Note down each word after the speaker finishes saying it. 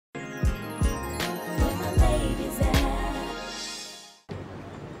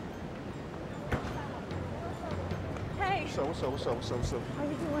up? How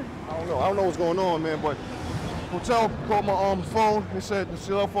you doing? I don't know what's going on, man, but hotel called my phone. They said the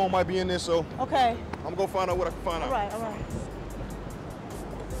cell phone might be in there, so Okay. I'm gonna find out what I can find out. All right.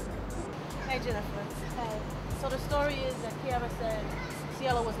 Hey, Jennifer. Hey. So the story is that Kiara said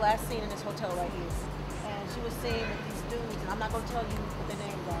Cielo was last seen in this hotel right here. And she was seen with these dudes, and I'm not going to tell you what their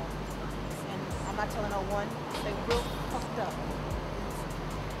names are. And I'm not telling no one. They real fucked up.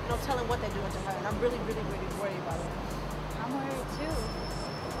 No telling what they're doing to her, and I'm really, really, really worried about it. I'm worried too.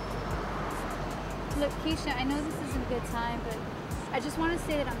 Look, Keisha, I know this isn't a good time, but I just want to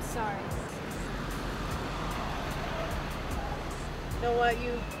say that I'm sorry. You know what?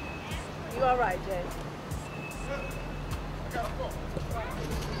 You all right, Jay? Look.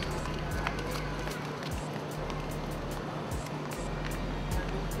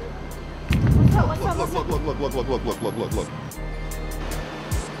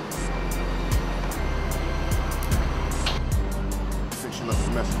 I think she left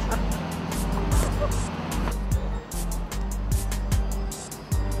a message.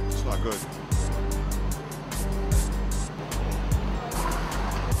 It's not good.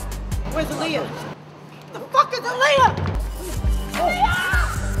 Where's Aaliyah? The fuck is Aaliyah? Aaliyah!